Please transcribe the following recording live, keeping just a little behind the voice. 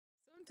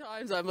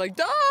Times I'm like,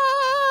 "Duh!"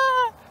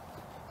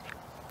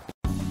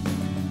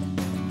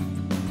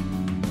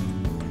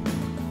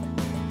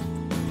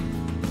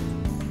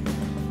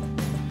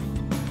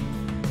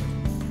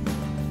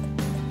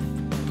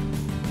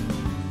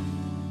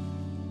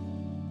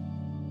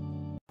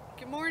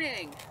 Good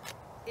morning.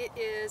 It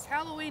is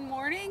Halloween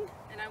morning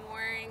and I'm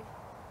wearing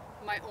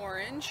my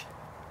orange.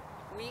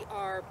 We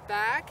are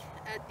back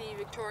at the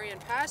Victorian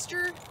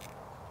pasture.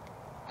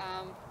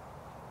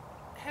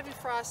 Heavy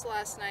frost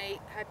last night,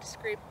 had to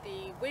scrape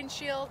the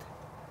windshield.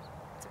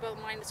 It's about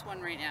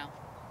 -1 right now.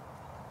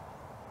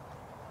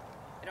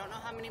 I don't know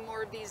how many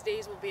more of these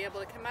days we'll be able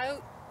to come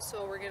out,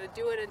 so we're going to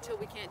do it until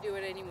we can't do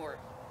it anymore.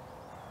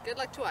 Good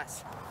luck to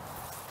us.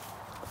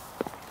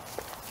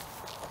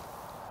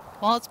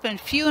 Well, it's been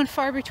few and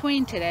far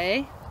between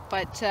today,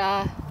 but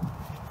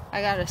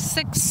I got a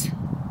 6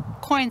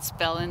 coin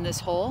spill in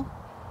this hole.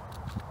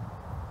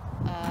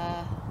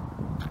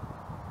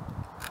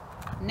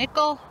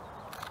 Nickel,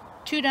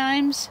 2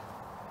 dimes,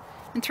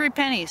 and 3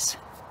 pennies.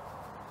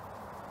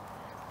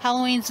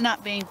 Halloween's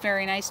not being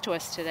very nice to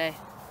us today.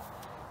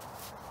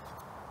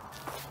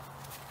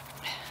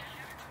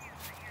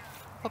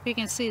 Hope you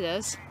can see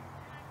this.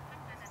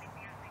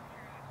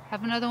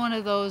 Have another one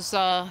of those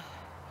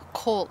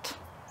Colt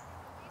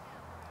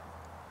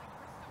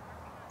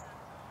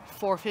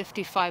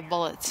 455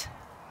 bullets.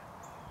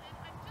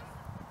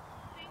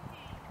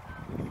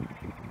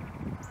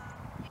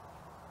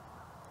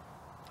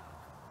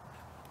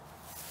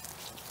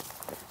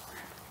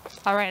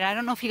 Alright, I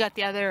don't know if you got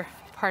the other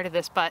part of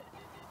this, but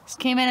this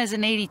came in as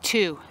an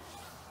 82.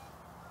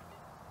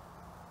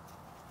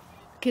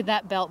 Look at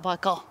that belt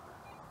buckle.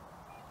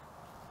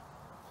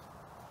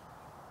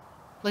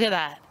 Look at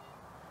that.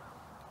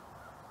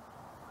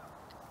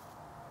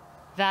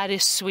 That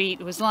is sweet.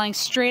 It was lying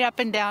straight up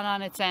and down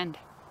on its end.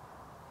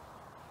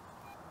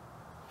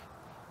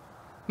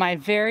 My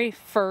very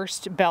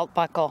first belt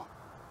buckle.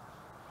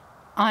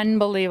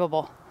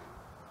 Unbelievable.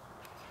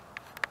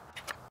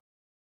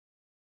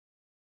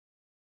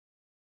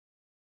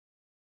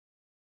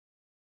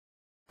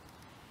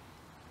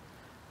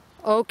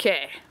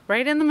 Okay,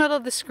 right in the middle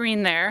of the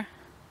screen there.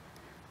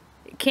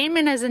 It came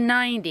in as a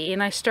 90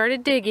 and I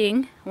started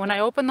digging. When I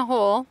opened the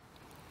hole,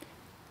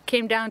 it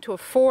came down to a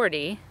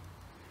 40.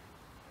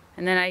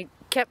 And then I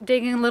kept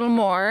digging a little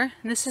more.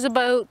 And this is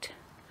about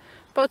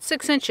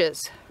 6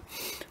 inches.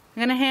 I'm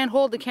gonna hand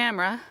hold the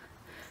camera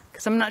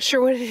because I'm not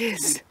sure what it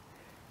is.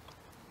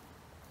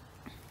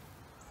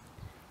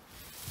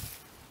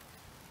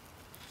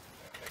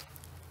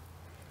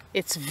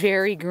 It's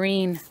very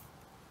green.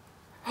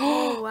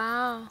 Oh,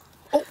 wow.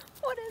 Oh.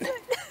 What is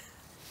it?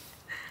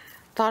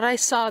 Thought I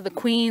saw the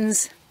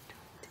Queen's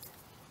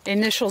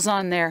initials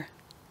on there.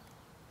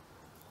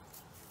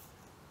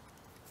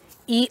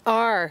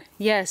 ER,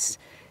 yes.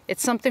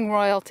 It's something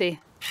royalty.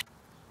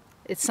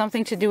 It's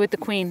something to do with the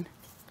Queen.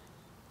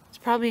 It's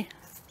probably...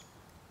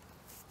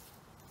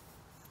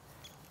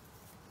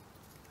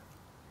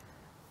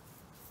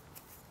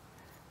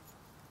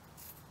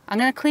 I'm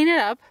gonna clean it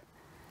up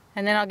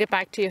and then I'll get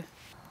back to you.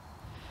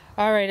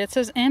 Alright, it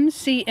says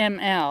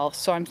MCML,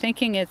 so I'm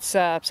thinking it's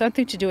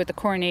something to do with the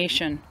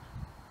coronation.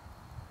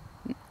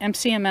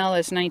 MCML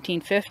is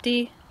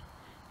 1950,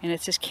 and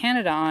it says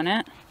Canada on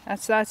it.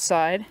 That's that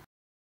side.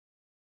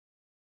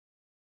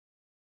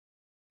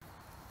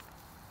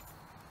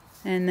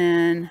 And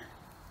then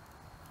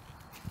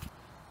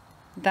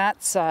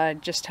that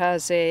side just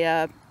has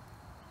a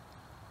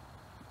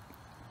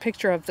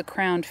picture of the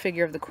crowned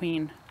figure of the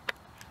Queen.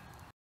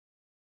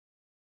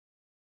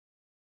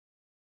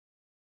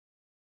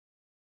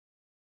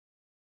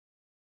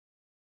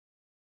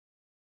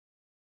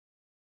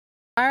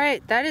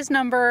 Alright, that is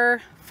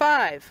number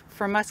 5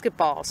 for musket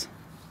balls.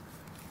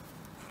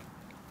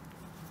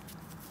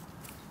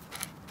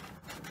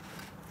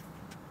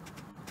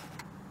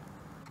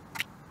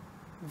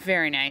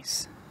 Very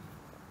nice.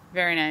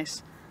 Very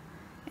nice.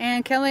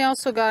 And Kelly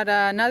also got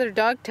another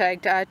dog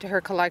tag to add to her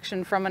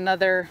collection from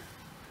another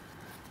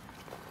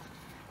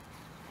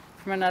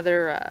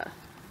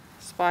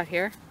spot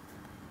here.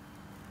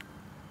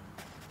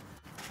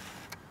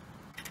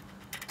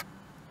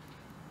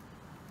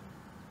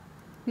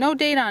 No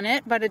date on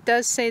it, but it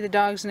does say the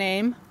dog's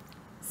name.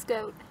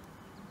 Scout.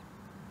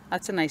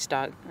 That's a nice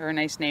dog, or a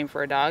nice name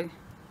for a dog.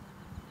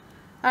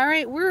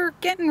 Alright, we're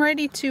getting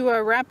ready to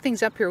wrap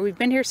things up here. We've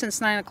been here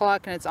since 9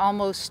 o'clock and it's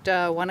almost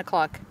 1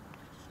 o'clock.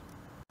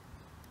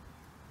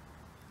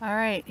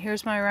 Alright,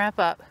 here's my wrap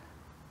up.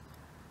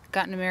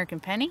 Got an American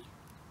penny.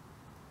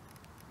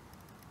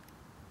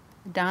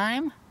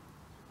 Dime.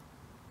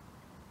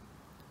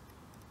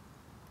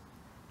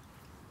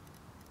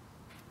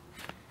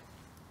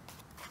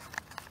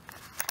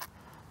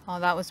 Oh,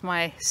 that was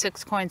my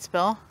 6 coin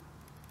spill.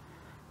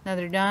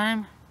 Another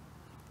dime.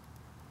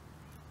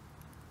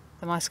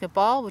 The musket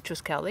ball, which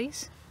was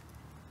Kelly's.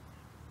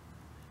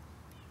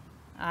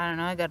 I don't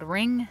know, I got a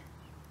ring.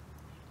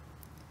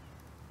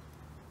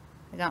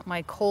 I got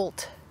my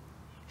Colt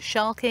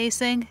shell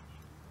casing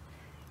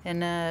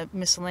and a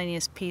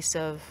miscellaneous piece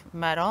of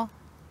metal.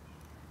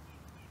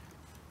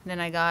 Then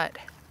I got,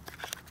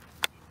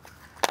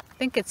 I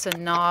think it's a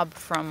knob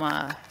from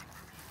a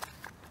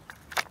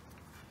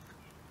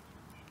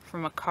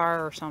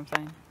car or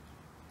something.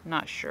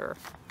 Not sure.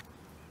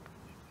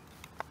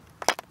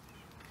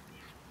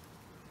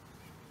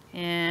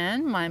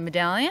 And my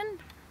medallion.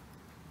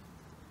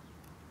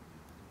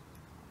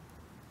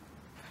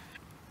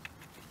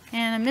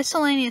 And a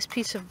miscellaneous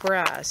piece of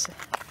brass.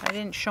 I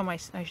didn't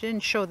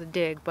show the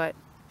dig, but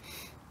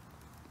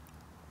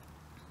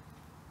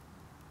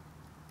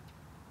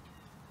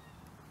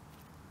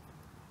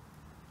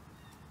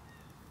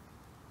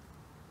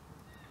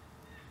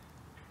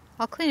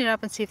I'll clean it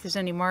up and see if there's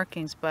any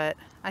markings, but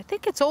I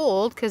think it's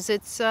old because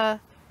it's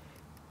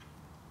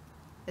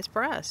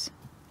brass.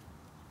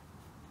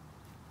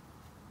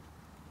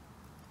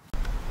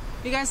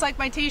 You guys like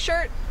my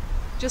t-shirt?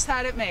 Just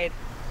had it made.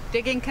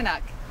 Digging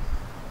Canuck.